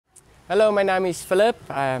Hello, my name is Philip.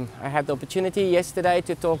 I had the opportunity yesterday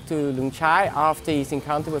to talk to Lung Chai after his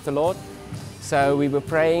encounter with the Lord. So we were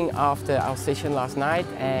praying after our session last night,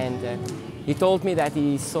 and he told me that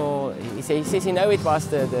he says he know it was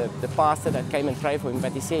the pastor that came and prayed for him,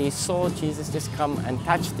 but he said he saw Jesus just come and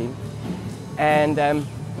touched him. And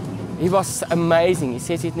he was amazing. He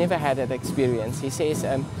says he'd never had that experience. He says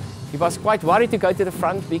he was quite worried to go to the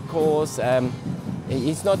front because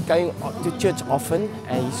he's not going to church often,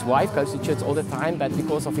 and his wife goes to church all the time, but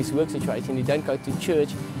because of his work situation, he don't go to church,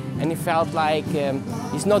 and he felt like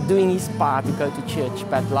he's not doing his part to go to church.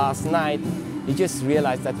 But last night, he just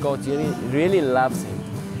realized that God really loves him.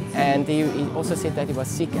 And he also said that he was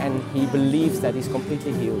sick, and he believes that he's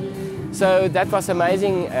completely healed. So that was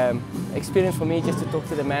amazing experience for me, just to talk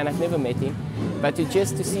to the man. I've never met him, but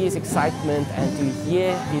just to see his excitement and to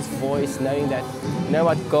hear his voice, knowing that, you know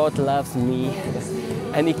what, God loves me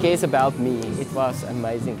and He cares about me. It was an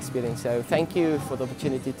amazing experience. So thank you for the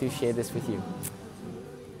opportunity to share this with you.